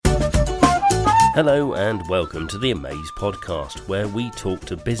Hello and welcome to the Amaiz podcast, where we talk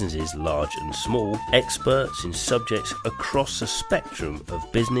to businesses large and small, experts in subjects across the spectrum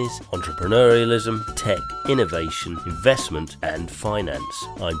of business, entrepreneurialism, tech, innovation, investment and finance.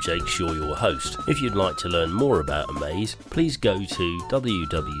 I'm Jake Shaw, your host. If you'd like to learn more about Amaiz, please go to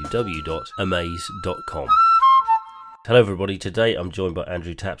www.amaiz.com. Hello everybody, today I'm joined by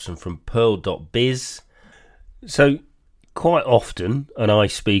Andrew Tapson from Pearl.biz. So, quite often, and I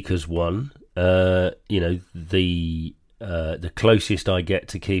speak as one, the closest I get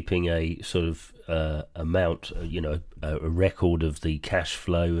to keeping a sort of amount, a record of the cash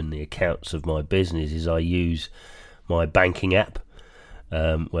flow and the accounts of my business is I use my banking app,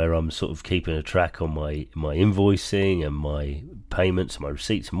 where I'm sort of keeping a track on my invoicing and my payments and my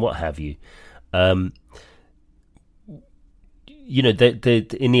receipts and what have you.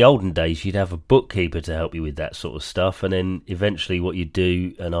 In the olden days, you'd have a bookkeeper to help you with that sort of stuff, and then eventually what you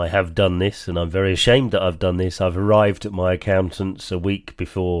do, and I have done this, and I'm very ashamed that I've done this, I've arrived at my accountant's a week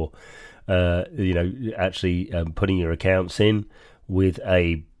before, actually putting your accounts in with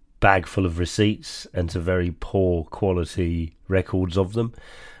a bag full of receipts and some very poor quality records of them.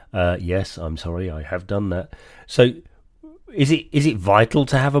 Yes, I'm sorry, I have done that. So is it vital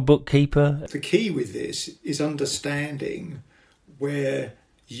to have a bookkeeper? The key with this is understanding where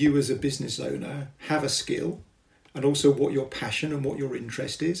you as a business owner have a skill and also what your passion and what your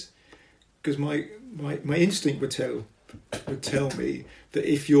interest is. Because my instinct would tell me that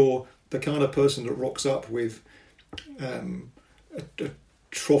if you're the kind of person that rocks up with a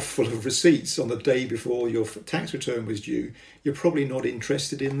trough full of receipts on the day before your tax return was due, you're probably not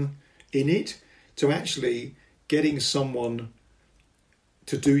interested in it. So actually getting someone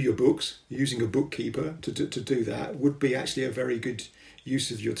to do your books, using a bookkeeper to do that would be actually a very good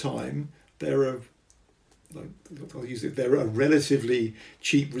use of your time. They're a relatively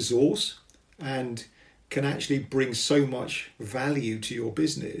cheap resource and can actually bring so much value to your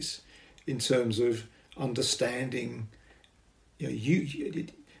business in terms of understanding.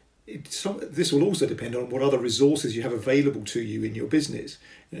 This will also depend on what other resources you have available to you in your business.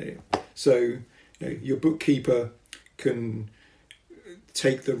 Your bookkeeper can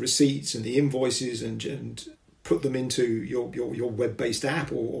take the receipts and the invoices and put them into your web-based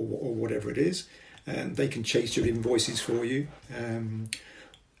app or whatever it is, and they can chase your invoices for you.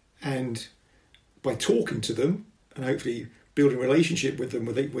 And by talking to them and hopefully building a relationship with them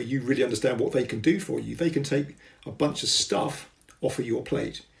where you really understand what they can do for you, they can take a bunch of stuff off of your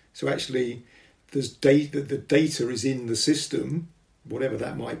plate. So actually, there's the data is in the system, whatever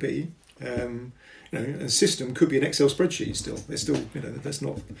that might be. A system could be an Excel spreadsheet still. Let's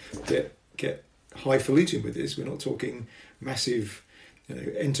not get highfalutin with this. We're not talking massive,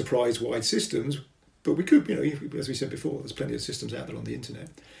 enterprise-wide systems, but we could, as we said before, there's plenty of systems out there on the internet.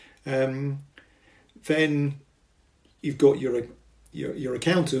 Then you've got your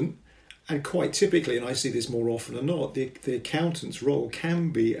accountant, and quite typically, and I see this more often than not, the accountant's role can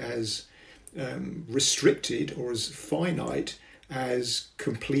be as restricted or as finite as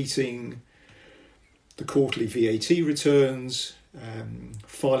completing the quarterly VAT returns,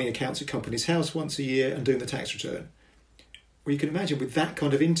 filing accounts at Companies House once a year, and doing the tax return. Well, you can imagine with that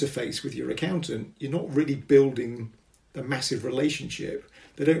kind of interface with your accountant, you're not really building a massive relationship.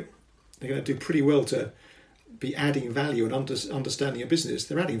 They're going to do pretty well to be adding value and understanding a business.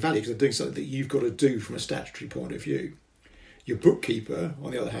 They're adding value because they're doing something that you've got to do from a statutory point of view. Your bookkeeper,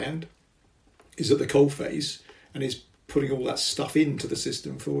 on the other hand, is at the coalface and is putting all that stuff into the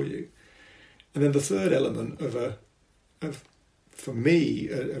system for you. And then the third element for me,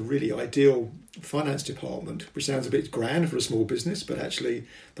 a really ideal finance department, which sounds a bit grand for a small business, but actually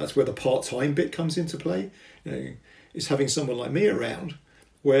that's where the part-time bit comes into play, is having someone like me around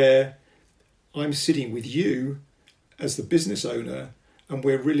where I'm sitting with you as the business owner and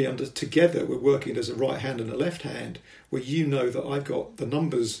we're really together, we're working as a right hand and a left hand, where you know that I've got the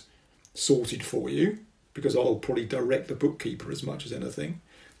numbers sorted for you because I'll probably direct the bookkeeper as much as anything.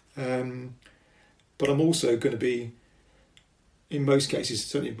 But I'm also going to be, in most cases,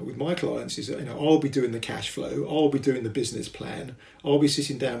 certainly with my clients, is that I'll be doing the cash flow, I'll be doing the business plan, I'll be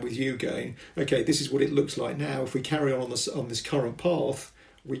sitting down with you going, okay, this is what it looks like now. If we carry on this current path,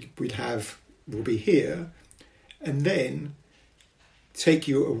 we'll be here, and then take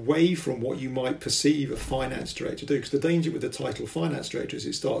you away from what you might perceive a finance director to do. Because the danger with the title finance director is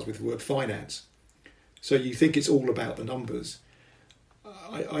it starts with the word finance, so you think it's all about the numbers.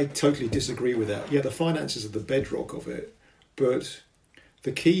 I totally disagree with that. Yeah, the finances are the bedrock of it, but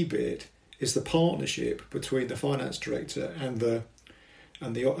the key bit is the partnership between the finance director and the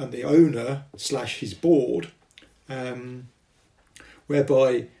owner / his board,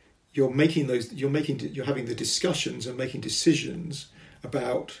 whereby you're having the discussions and making decisions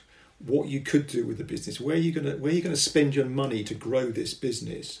about what you could do with the business, where you're going to spend your money to grow this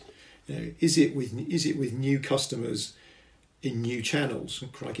business. Is it with new customers in new channels?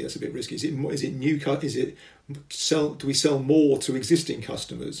 Crikey, that's a bit risky. Do we sell more to existing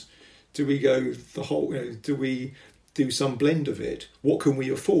customers? Do we go the whole? Do we do some blend of it? What can we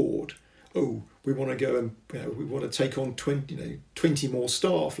afford? Oh, we want to go and we want to take on 20 more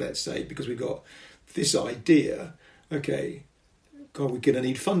staff, let's say, because we've got this idea. Okay, God, we're going to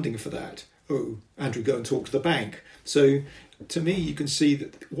need funding for that. Oh, Andrew, go and talk to the bank. So, to me, you can see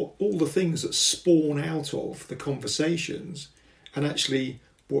that all the things that spawn out of the conversations, and actually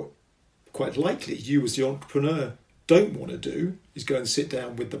what quite likely you as the entrepreneur don't want to do is go and sit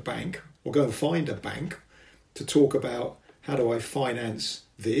down with the bank or go and find a bank to talk about how do I finance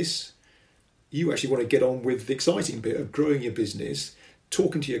this. You actually want to get on with the exciting bit of growing your business,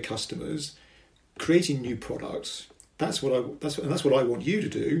 talking to your customers, creating new products. That's what I want you to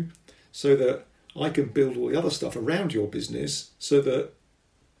do, so that I can build all the other stuff around your business so that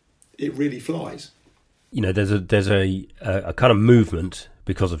it really flies. There's a kind of movement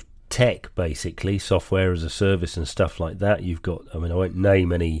because of tech, basically, software as a service and stuff like that. You've got, I won't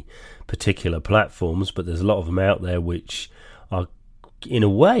name any particular platforms, but there's a lot of them out there which are, in a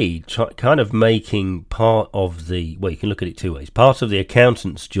way, kind of making part of you can look at it two ways. Part of the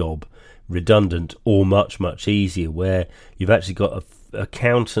accountant's job redundant or much, much easier, where you've actually got an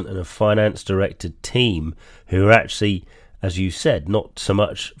accountant and a finance directed team who are actually, as you said, not so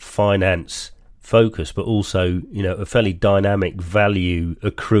much finance focused, but also, a fairly dynamic value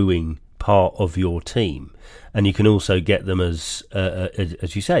accruing part of your team. And you can also get them as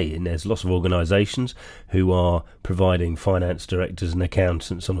you say, and there's lots of organisations who are providing finance directors and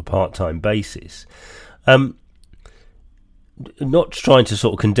accountants on a part-time basis. Not trying to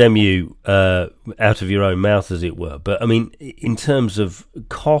sort of condemn you out of your own mouth, as it were, but in terms of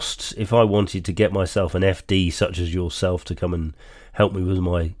costs, if I wanted to get myself an FD such as yourself to come and help me with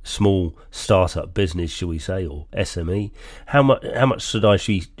my small startup business, shall we say, or SME, how much should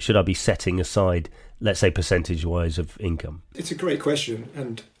I be setting aside, let's say percentage-wise, of income? It's a great question,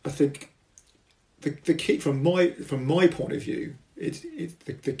 and I think the key from my point of view,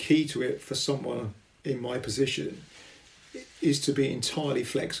 the key to it for someone in my position is to be entirely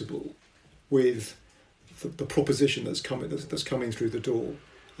flexible with the proposition that's coming through the door.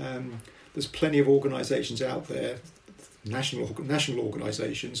 There's plenty of organisations out there, national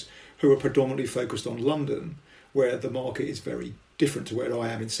organisations, who are predominantly focused on London, where the market is very different to where I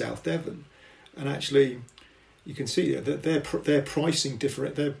am in South Devon. And actually, you can see that they're pricing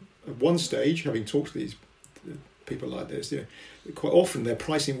different. They're at one stage, having talked to these people like this, quite often their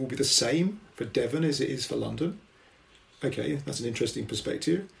pricing will be the same for Devon as it is for London. Okay, that's an interesting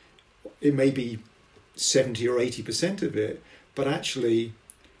perspective. It may be 70 or 80% of it, but actually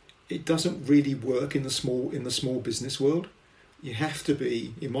it doesn't really work in the small business world. You have to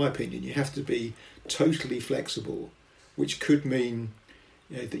be, in my opinion, totally flexible, which could mean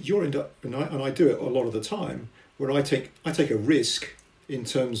that you're and I do it a lot of the time, where I take a risk in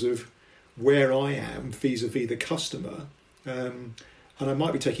terms of where I am vis-a-vis the customer. And I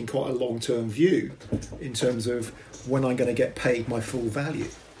might be taking quite a long-term view in terms of when I'm going to get paid my full value.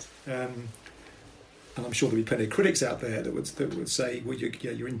 And I'm sure there'll be plenty of critics out there that would say, well,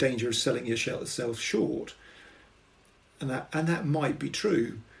 you're in danger of selling yourself short. And that might be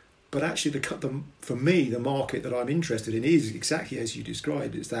true. But actually, for me, the market that I'm interested in is exactly as you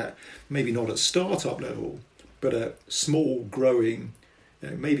described. It's that maybe not at startup level, but at small, growing,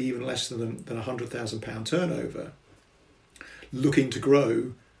 maybe even less than £100,000 turnover, looking to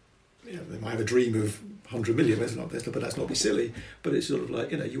grow. They might have a dream of 100 million, but that's not be silly. But it's sort of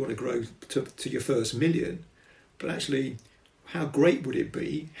like, you want to grow to your first million. But actually, how great would it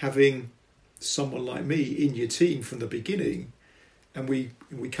be having someone like me in your team from the beginning, and we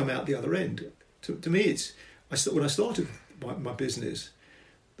come out the other end? To me, when I started my business,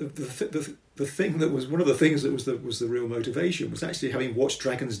 the thing that was one of the things that was the real motivation was actually having watched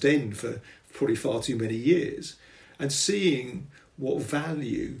Dragon's Den for probably far too many years, and seeing what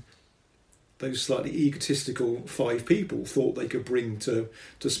value those slightly egotistical 5 people thought they could bring to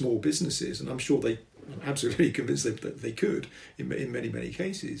small businesses. And I'm sure they were absolutely convinced that they could in many, many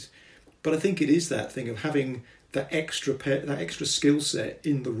cases. But I think it is that thing of having that extra skill set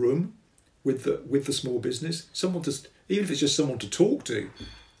in the room with the small business. Someone even if it's just someone to talk to.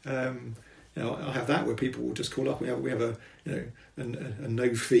 I have that where people will just call up. We have a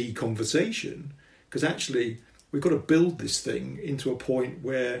no fee conversation, because actually we've got to build this thing into a point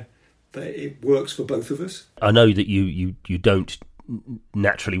where it works for both of us. I know that you don't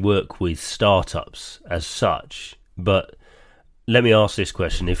naturally work with startups as such, but let me ask this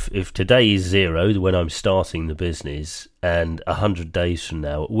question. If today is 0 when I'm starting the business, and 100 days from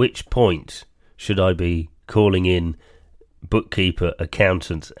now, at which point should I be calling in bookkeeper,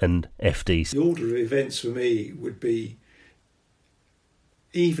 accountant and FD? The order of events for me would be,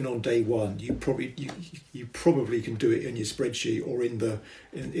 even on day one, you probably can do it in your spreadsheet or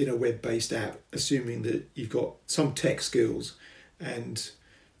in a web-based app, assuming that you've got some tech skills, and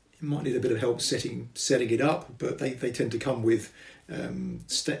you might need a bit of help setting it up, but they tend to come with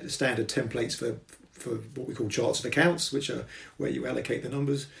standard templates for what we call charts of accounts, which are where you allocate the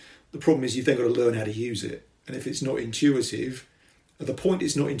numbers. The problem is you've then got to learn how to use it, and if it's not intuitive, at the point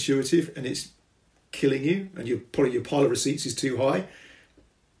it's not intuitive and it's killing you, and your pile of receipts is too high,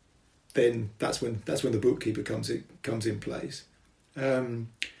 then that's when the bookkeeper comes in place. The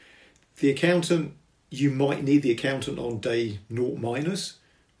accountant, you might need the accountant on day 0-,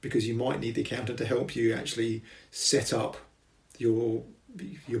 because you might need the accountant to help you actually set up your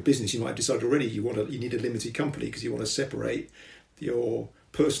business. You might have decided already you need a limited company because you want to separate your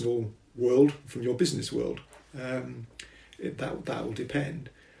personal world from your business world. That will depend.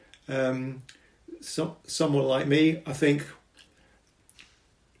 Someone like me, I think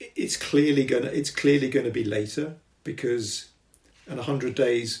it's clearly going to be later, because at 100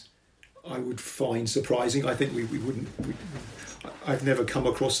 days I would find surprising. I think we wouldn't. I've never come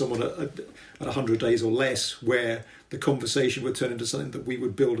across someone at 100 days or less where the conversation would turn into something that we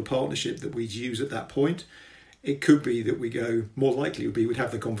would build a partnership that we'd use at that point. It could be that we go, more likely would be we'd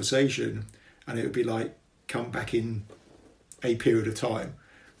have the conversation and it would be like, come back in a period of time.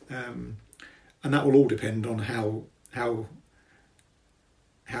 And that will all depend on how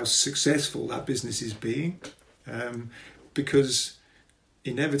successful that business is being. Because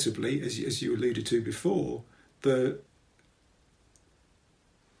inevitably, as you alluded to before, the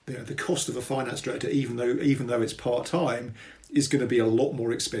cost of a finance director, even though it's part-time, is going to be a lot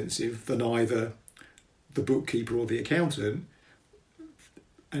more expensive than either the bookkeeper or the accountant.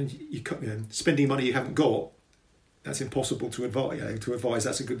 And spending money you haven't got, that's impossible to advise.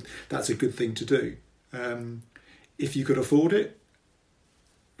 That's a good thing to do. If you could afford it,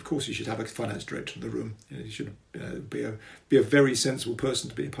 of course you should have a finance director in the room. You should be a very sensible person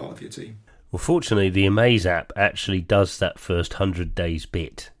to be a part of your team. Well, fortunately, the Amaiz app actually does that first 100 days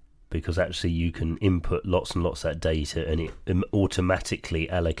bit, because actually you can input lots and lots of that data and it automatically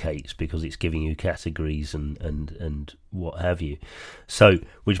allocates, because it's giving you categories and what have you. So,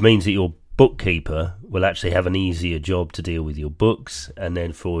 which means that your bookkeeper will actually have an easier job to deal with your books, and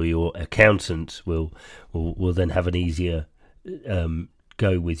then for your accountant will then have an easier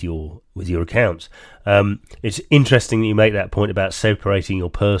go with your accounts. It's interesting that you make that point about separating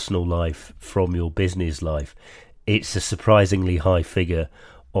your personal life from your business life. It's a surprisingly high figure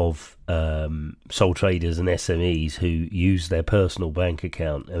of sole traders and SMEs who use their personal bank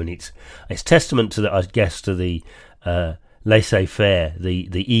account. I mean, it's testament to the laissez-faire,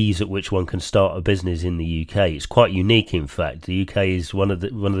 the ease at which one can start a business in the UK. It's quite unique, in fact. The UK is one of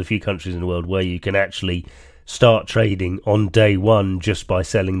the few countries in the world where you can actually start trading on day one just by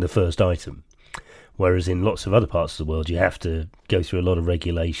selling the first item. Whereas in lots of other parts of the world, you have to go through a lot of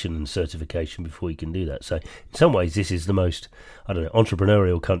regulation and certification before you can do that. So in some ways, this is the most,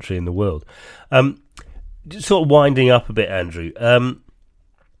 entrepreneurial country in the world. Just sort of winding up a bit, Andrew,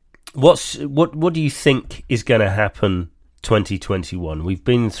 what do you think is going to happen 2021? We've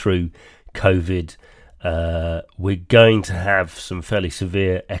been through COVID. We're going to have some fairly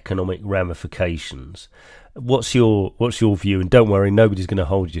severe economic ramifications. What's your view? And don't worry, nobody's going to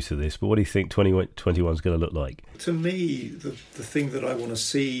hold you to this, but what do you think 2021 is going to look like? To me, the thing that I want to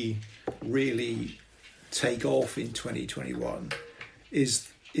see really take off in 2021 is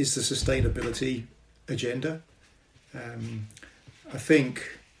the sustainability agenda. I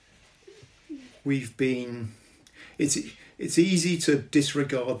think it's easy to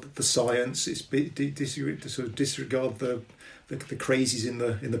disregard the science. It's to sort of disregard the crazies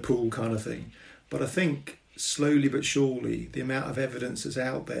in the pool kind of thing. But I think slowly but surely, the amount of evidence that's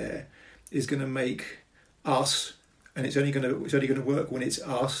out there is going to make us, and it's only going to work when it's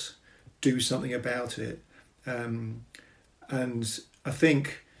us, do something about it. And I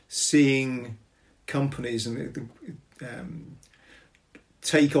think seeing companies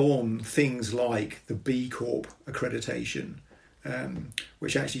take on things like the B Corp accreditation,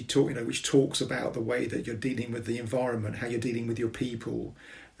 which actually which talks about the way that you're dealing with the environment, how you're dealing with your people.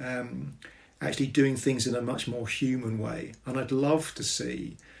 Actually doing things in a much more human way. And I'd love to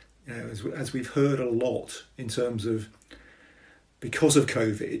see, as we've heard a lot in terms of, because of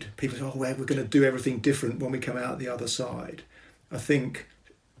COVID, people say, we're going to do everything different when we come out the other side. I think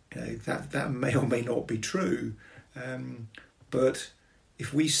that may or may not be true, but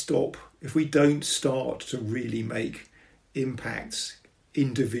if we don't start to really make impacts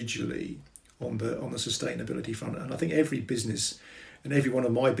individually on the sustainability front, and I think every business and every one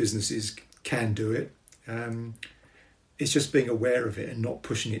of my businesses can do it. It's just being aware of it and not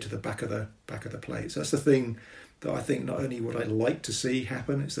pushing it to the back of the plate. So that's the thing that I think not only would I like to see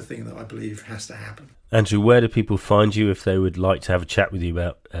happen, it's the thing that I believe has to happen. Andrew, where do people find you if they would like to have a chat with you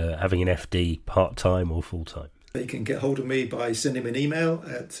about having an FD part-time or full-time? They can get hold of me by sending me an email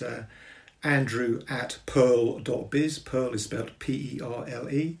at andrew@pearl.biz. Pearl is spelled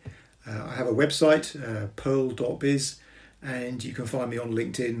Perle. I have a website, pearl.biz, and you can find me on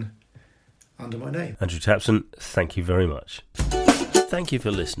LinkedIn under my name. Andrew Tapson, thank you very much. Thank you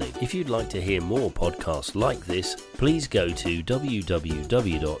for listening. If you'd like to hear more podcasts like this, please go to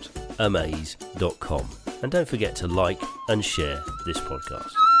www.amaiz.com. And don't forget to like and share this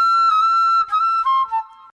podcast.